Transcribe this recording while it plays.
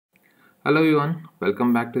Hello everyone,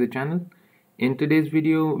 welcome back to the channel. In today's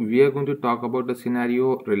video, we are going to talk about a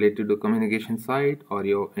scenario related to communication site or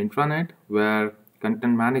your intranet where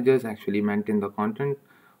content managers actually maintain the content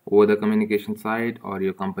over the communication site or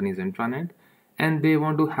your company's intranet, and they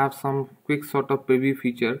want to have some quick sort of preview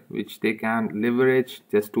feature which they can leverage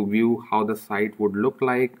just to view how the site would look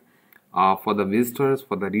like for the visitors,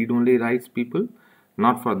 for the read-only rights people,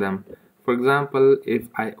 not for them. For example, if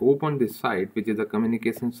I open this site, which is a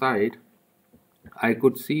communication site, I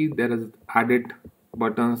could see there is added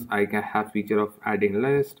buttons. I can have feature of adding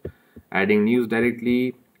list, adding news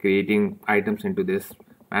directly, creating items into this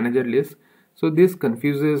manager list. So this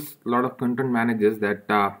confuses a lot of content managers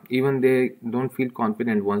that even they don't feel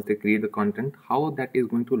confident once they create the content how that is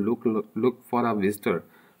going to look for a visitor,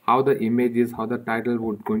 how the images, how the title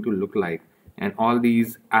would going to look like, and all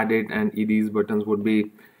these added and eds buttons would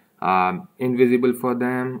be invisible for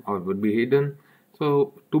them or would be hidden.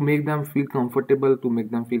 So to make them feel comfortable, to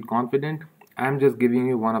make them feel confident, I'm just giving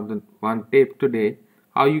you one tip today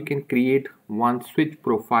how you can create one switch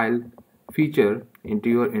profile feature into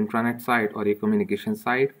your intranet site or your communication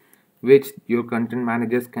site, which your content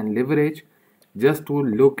managers can leverage just to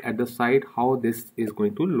look at the site how this is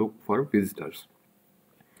going to look for visitors.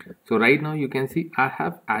 So right now you can see I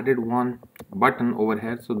have added one button over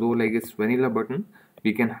here. So though like it's vanilla button,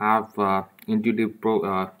 we can have intuitive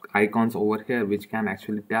icons over here which can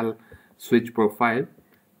actually tell switch profile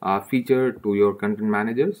feature to your content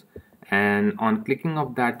managers, and on clicking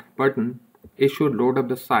of that button it should load up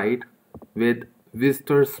the site with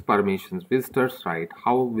visitors permissions, visitors right,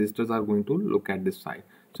 how visitors are going to look at this site.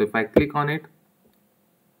 So if I click on it,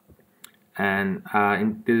 and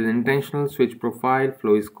this intentional switch profile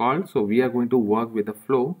flow is called, so we are going to work with the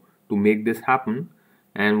flow to make this happen.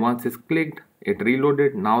 And once it's clicked, it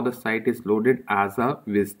reloaded. Now the site is loaded as a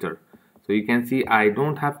visitor. So you can see I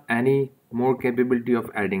don't have any more capability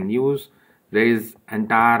of adding news. There is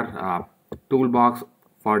entire toolbox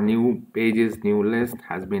for new pages, new list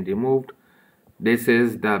has been removed. This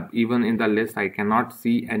is the, even in the list I cannot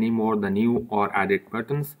see any more the new or added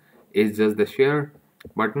buttons. It's just the share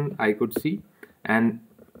button I could see, and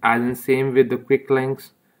as in same with the quick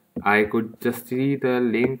links, I could just see the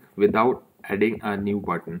link without adding a new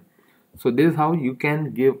button. So this is how you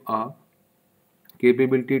can give a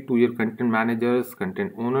capability to your content managers,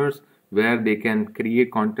 content owners, where they can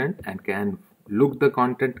create content and can look the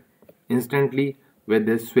content instantly with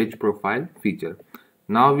this switch profile feature.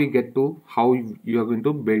 Now we get to how you are going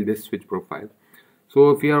to build this switch profile. So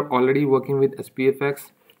if you are already working with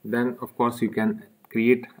SPFX, then of course you can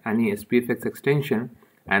create any SPFX extension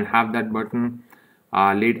and have that button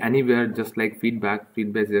laid anywhere, just like feedback.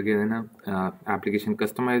 Feedback is again an application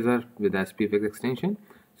customizer with the SPFX extension,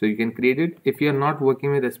 so you can create it. If you are not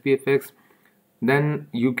working with SPFX, then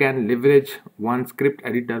you can leverage one script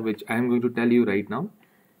editor which I am going to tell you right now.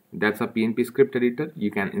 That's a PNP script editor. You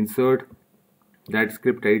can insert that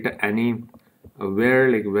script editor anywhere,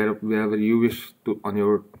 like wherever you wish to on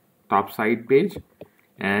your top site page,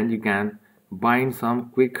 and you can bind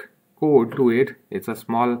some quick code to it. It's a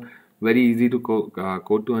small, very easy to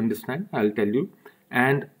code to understand, I'll tell you.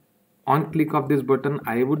 And on click of this button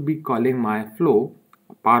I would be calling my flow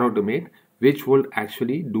Power Automate, which will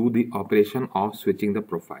actually do the operation of switching the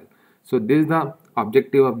profile. So this is the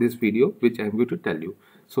objective of this video which I'm going to tell you.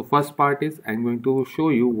 So first part is I'm going to show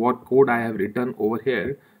you what code I have written over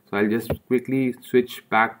here. So I'll just quickly switch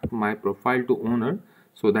back my profile to owner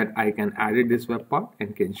so that I can edit this web part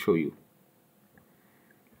and can show you.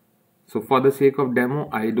 So for the sake of demo,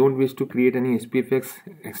 I don't wish to create any SPFX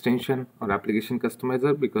extension or application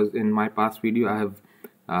customizer, because in my past video I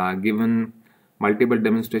have given multiple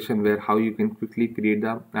demonstration where how you can quickly create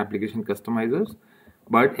the application customizers.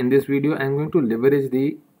 But in this video I'm going to leverage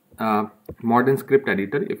the modern script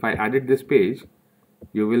editor. If I edit this page,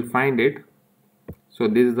 you will find it. So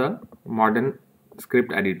this is the modern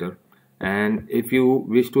script editor, and if you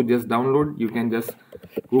wish to just download, you can just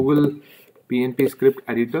Google PNP script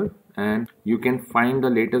editor and you can find the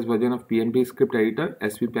latest version of PNP script editor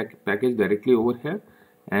SV package directly over here.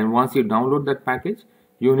 And once you download that package,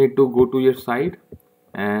 you need to go to your site,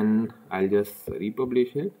 and I'll just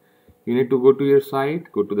republish it. You need to go to your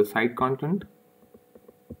site, go to the site content,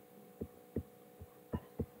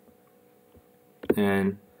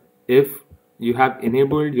 and if you have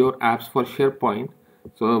enabled your apps for SharePoint,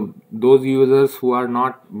 so those users who are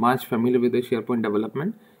not much familiar with the SharePoint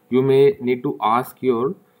development, you may need to ask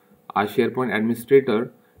your SharePoint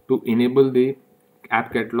administrator to enable the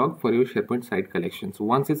app catalog for your SharePoint site collection. So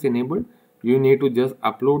once it's enabled, you need to just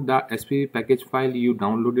upload the SV package file you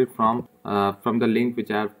downloaded from the link which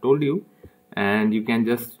I have told you, and you can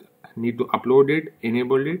just need to upload it,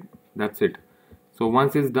 enable it, that's it. So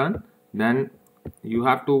once it's done, then you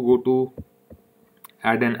have to go to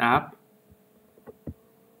add an app,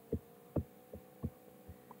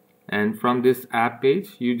 and from this app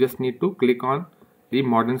page you just need to click on the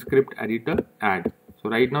modern script editor add. So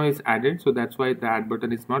right now it's added, so that's why the add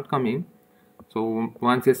button is not coming. So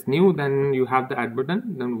once it's new, then you have the add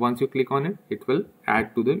button, then once you click on it, it will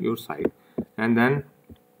add to your site, and then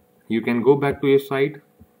you can go back to your site,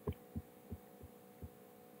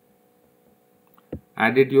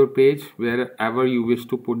 edit your page wherever you wish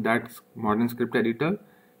to put that modern script editor,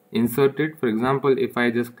 insert it. For example, if I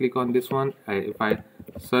just click on this one, if I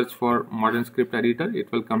search for modern script editor, it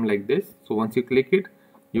will come like this. So once you click it,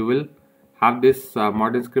 you will have this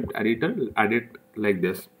modern script editor added like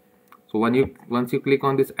this. So once you click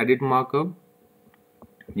on this edit markup,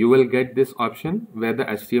 you will get this option where the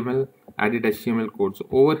edit HTML code. So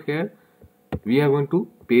over here we are going to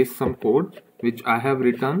paste some code which I have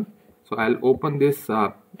written. So I'll open this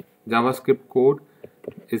JavaScript code.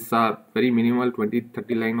 It's a very minimal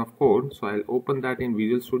 20-30 line of code. So I'll open that in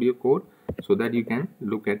Visual Studio Code so that you can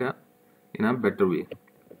look at in a better way.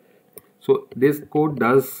 So this code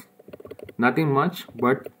does nothing much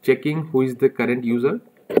but checking who is the current user,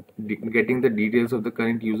 getting the details of the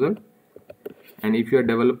current user. And if you are a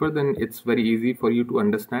developer, then it's very easy for you to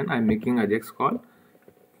understand. I'm making a AJAX call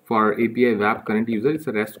for API web current user. It's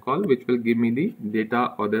a REST call which will give me the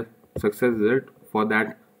data or the success result for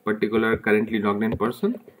that particular currently logged in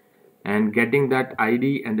person, and getting that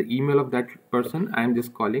ID and the email of that person, I'm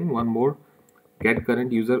just calling one more get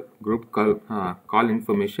current user group call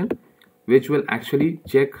information, which will actually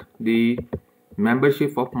check the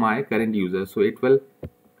membership of my current user. So it will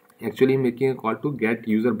actually making a call to get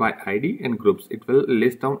user by ID and groups. It will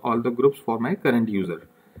list down all the groups for my current user,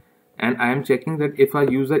 and I am checking that if a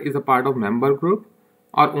user is a part of member group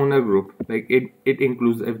or owner group, like it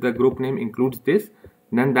includes, if the group name includes this,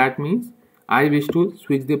 then that means I wish to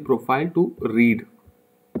switch the profile to read,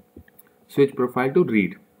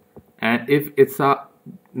 and if it's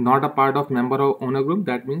not a part of member or owner group,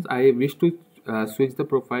 that means I wish to switch the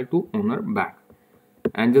profile to owner back.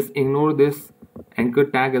 And just ignore this anchor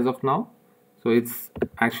tag as of now. So it's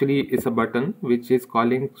a button which is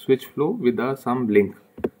calling switch flow with some link.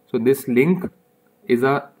 So this link is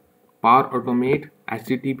a Power Automate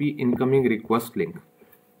HTTP incoming request link.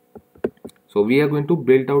 So we are going to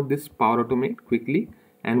build out this Power Automate quickly,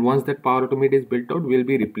 and once that Power Automate is built out, we'll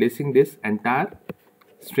be replacing this entire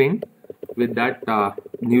string with that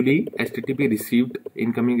newly HTTP received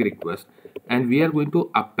incoming request, and we are going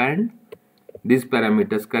to append these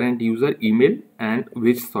parameters, current user, email, and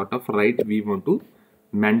which sort of right we want to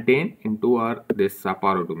maintain into our this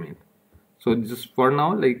Power Automate. So just for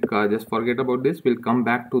now, just forget about this. We'll come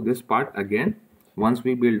back to this part again once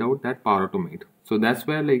we build out that Power Automate. So that's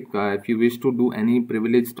where if you wish to do any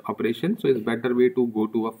privileged operation, so it's better way to go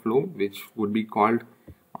to a flow which would be called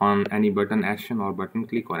on any button action or button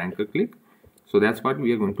click or anchor click. So that's what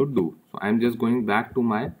we are going to do. So I'm just going back to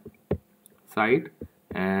my site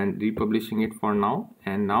and republishing it for now,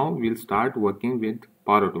 and now we'll start working with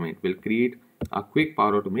Power Automate. We'll create a quick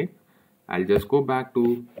Power Automate. I'll just go back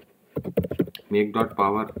to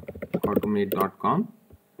make.powerautomate.com,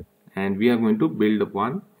 and we are going to build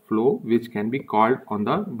one flow which can be called on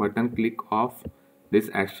the button click of this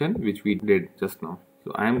action which we did just now.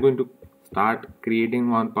 So I am going to start creating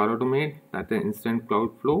one Power Automate, that's an instant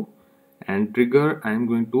cloud flow, and trigger I am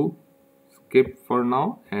going to skip for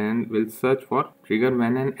now, and we'll search for trigger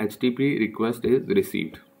when an HTTP request is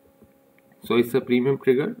received. So it's a premium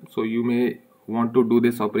trigger, so you may want to do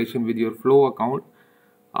this operation with your flow account,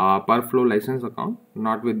 per flow license account,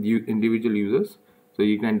 not with individual users. So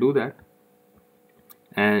you can do that.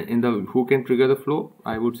 And in the who can trigger the flow,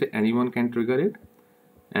 I would say anyone can trigger it,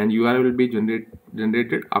 and URL will be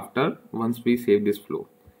generated after once we save this flow.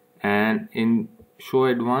 And in show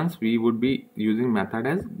advanced, we would be using method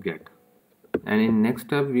as get, and in next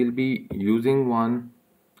step we'll be using one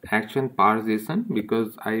action parsation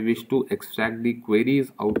because I wish to extract the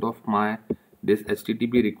queries out of my this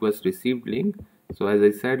HTTP request received link. So as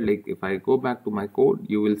I said, if I go back to my code,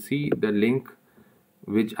 you will see the link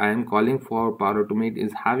which I am calling for Power Automate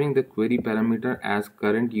is having the query parameter as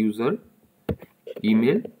current user,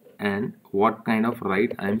 email, and what kind of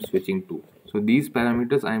write I am switching to. So these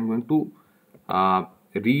parameters I am going to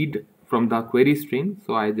read from the query string.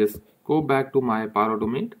 So I just go back to my Power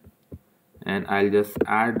Automate and I'll just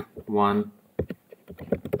add one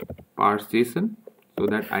parsation so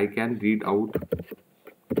that I can read out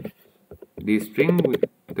the string with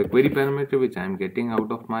the query parameter which I am getting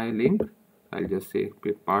out of my link. I'll just say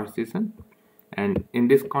parsation, and in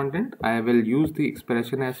this content I will use the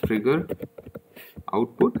expression as trigger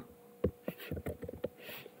output,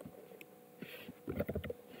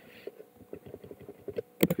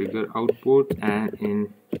 and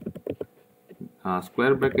in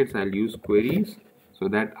square brackets I'll use queries so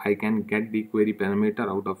that I can get the query parameter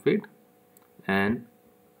out of it. And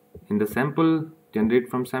in the sample, generate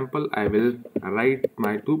from sample, I will write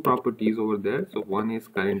my two properties over there. So one is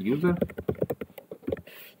current user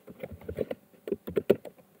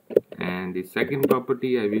and the second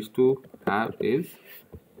property I wish to have is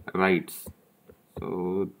rights.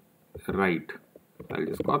 So write, I'll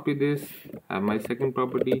just copy this, have my second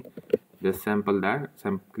property, just sample that,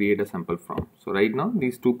 create a sample from. So right now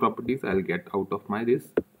these two properties I'll get out of my this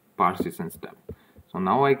parsation step. So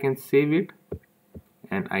now I can save it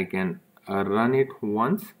and I can run it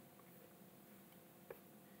once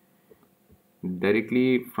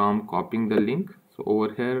directly from copying the link. So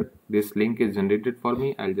over here this link is generated for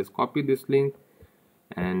me. I'll just copy this link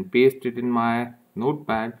and paste it in my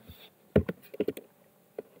notepad.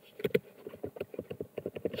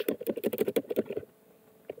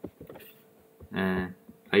 And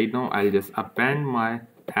right now I'll just add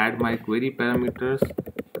my query parameters,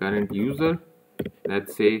 current user,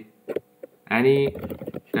 let's say any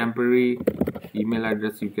temporary email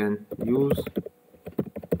address you can use,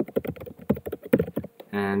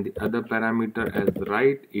 and the other parameter as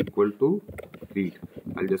write equal to read.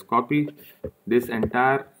 I'll just copy this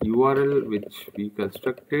entire URL which we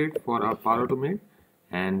constructed for our Power Automate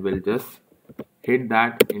and we'll just hit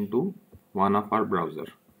that into one of our browser.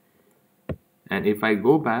 And if I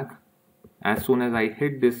go back, as soon as I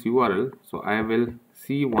hit this URL, so I will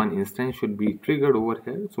see one instance should be triggered over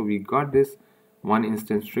here. So we got this one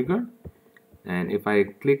instance triggered, and if I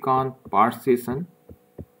click on parsation,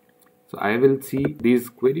 so I will see this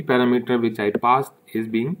query parameter which I passed is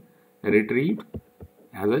being retrieved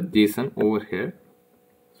as a JSON over here.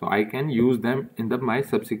 So I can use them in my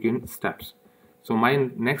subsequent steps. So my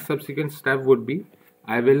next subsequent step would be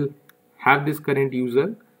I will have this current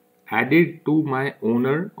user added to my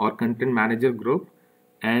owner or content manager group,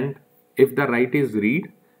 and if the right is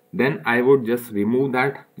read, then I would just remove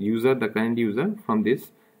that user, the current user, from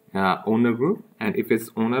this owner group, and if it's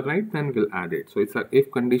owner right, then we'll add it. So it's a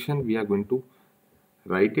if condition, we are going to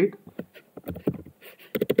write it.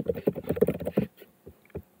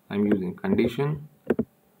 I'm using condition,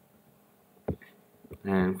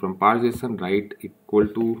 and from parsation write equal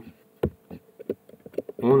to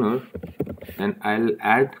owner, and I'll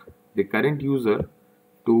add the current user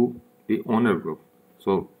to the owner group.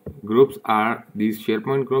 So groups are these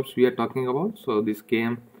SharePoint groups we are talking about. So this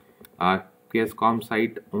KSCom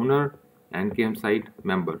site owner and KM site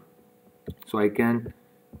member. So I can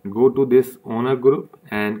go to this owner group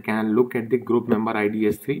and can look at the group member ID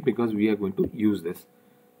as 3 because we are going to use this.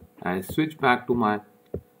 I switch back to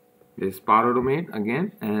this Power Automate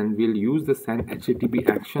again, and we'll use the send HTTP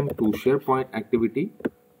action to SharePoint activity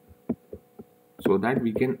so that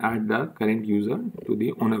we can add the current user to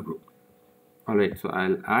the owner group. Alright, so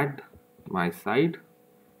I'll add my site.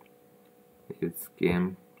 It's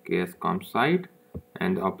KSCom site,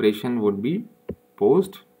 and the operation would be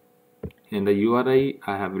post, and the URI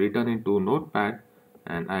I have written into Notepad,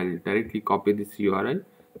 and I'll directly copy this URI.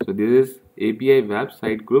 So this is API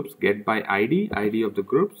website groups GetByID, ID of the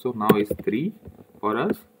group. So now it's 3 for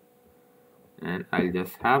us, and I'll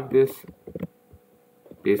just have this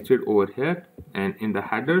pasted over here, and in the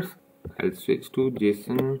headers I'll switch to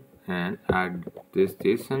JSON and add this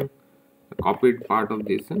JSON, the copied part of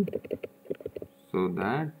JSON, so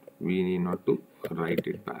that we need not to write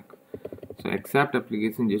it back. So accept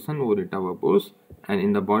application JSON over data verbose, and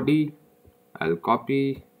in the body I'll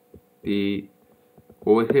copy the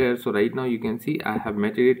over here. So right now you can see I have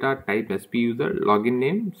metadata type SP user login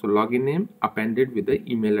name. So login name appended with the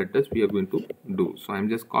email address we are going to do. So I'm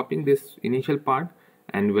just copying this initial part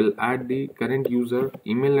and will add the current user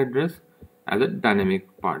email address as a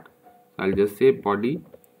dynamic part. So I'll just say body,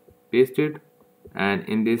 paste it, and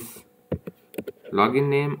in this login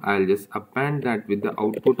name I'll just append that with the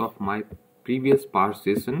output of my previous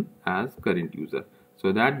parsation as current user,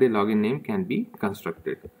 so that the login name can be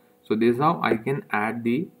constructed. So this is how I can add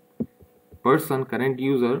the person current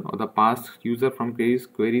user or the past user from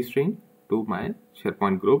query string to my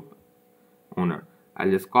SharePoint group owner.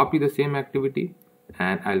 I'll just copy the same activity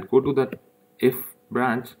and I'll go to the if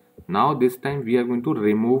branch. Now this time we are going to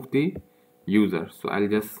remove the user. So I'll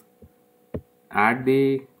just add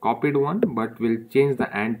the copied one, but we'll change the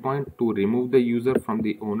endpoint to remove the user from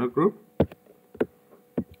the owner group.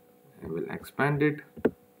 I will expand it.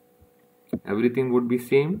 Everything would be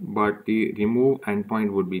same, but the remove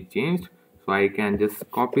endpoint would be changed. So So I can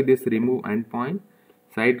just copy this remove endpoint,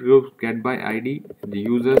 site groups get by ID, the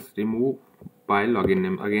users remove by login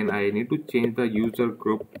name. Again, I need to change the user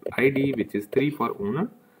group ID, which is 3 for owner.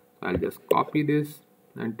 So I'll just copy this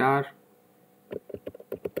entire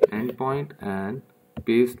endpoint and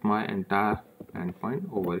paste my entire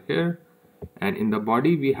endpoint over here. And in the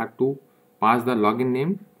body, we have to pass the login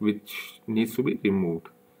name, which needs to be removed.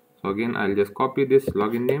 So again, I'll just copy this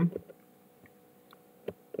login name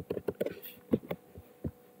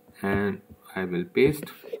and I will paste,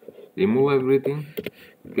 remove everything,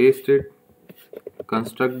 paste it,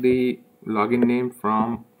 construct the login name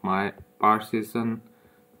from my partition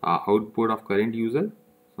output of current user.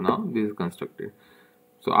 So now this is constructed.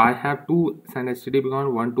 So I have two send HTTP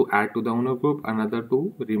command, one to add to the owner group, another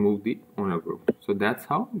to remove the owner group. So that's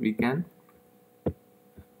how we can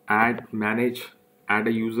add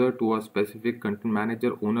a user to a specific content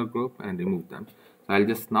manager owner group and remove them. So I'll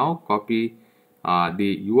just now copy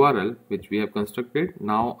the URL which we have constructed.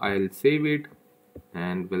 Now I'll save it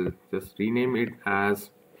and we'll just rename it as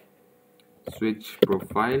switch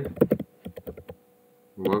profile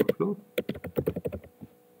workflow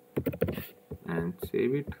and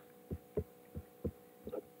save it.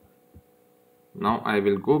 Now I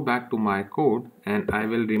will go back to my code and I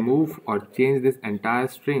will remove or change this entire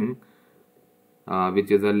string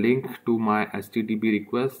which is a link to my HTTP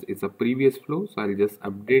request. It's a previous flow, so I'll just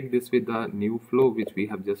update this with the new flow which we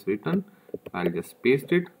have just written. I'll just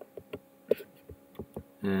paste it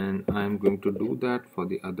and I'm going to do that for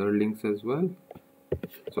the other links as well.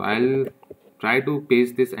 So I'll try to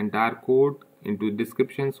paste this entire code into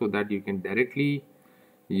description so that you can directly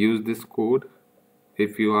use this code.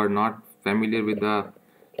 If you are not familiar with the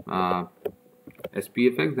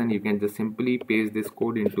SPFX, then you can just simply paste this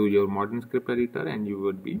code into your modern script editor and you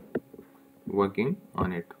would be working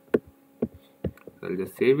on it. So I'll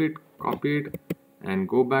just save it, copy it and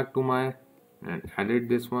go back to my and edit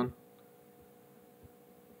this one.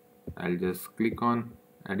 I'll just click on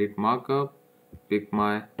edit markup, pick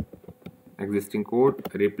my existing code,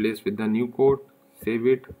 replace with the new code, save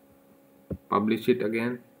it, publish it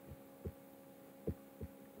again,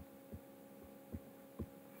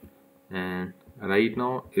 and right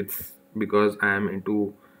now it's because I am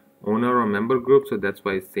into owner or member group, so that's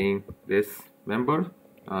why it's saying this member,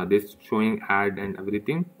 this showing add and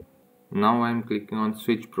everything. Now I'm clicking on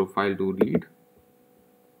switch profile to read.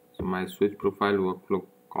 So my switch profile workflow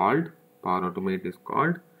called, Power Automate is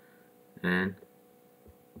called, and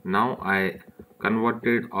now I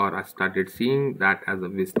converted or I started seeing that as a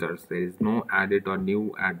visitors. There is no edit or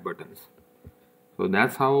new add buttons. So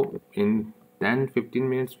that's how in 10-15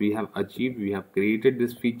 minutes we have created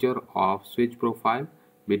this feature of switch profile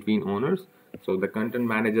between owners. So the content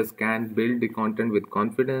managers can build the content with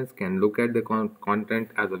confidence, can look at the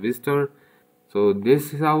content as a visitor. So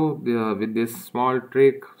this is how with this small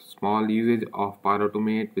trick, small usage of Power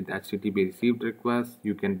Automate with HTTP received requests,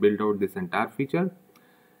 you can build out this entire feature.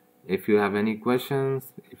 If you have any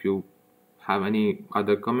questions, if you have any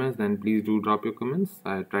other comments, then please do drop your comments.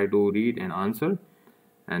 I try to read and answer.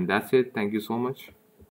 And that's it. Thank you so much.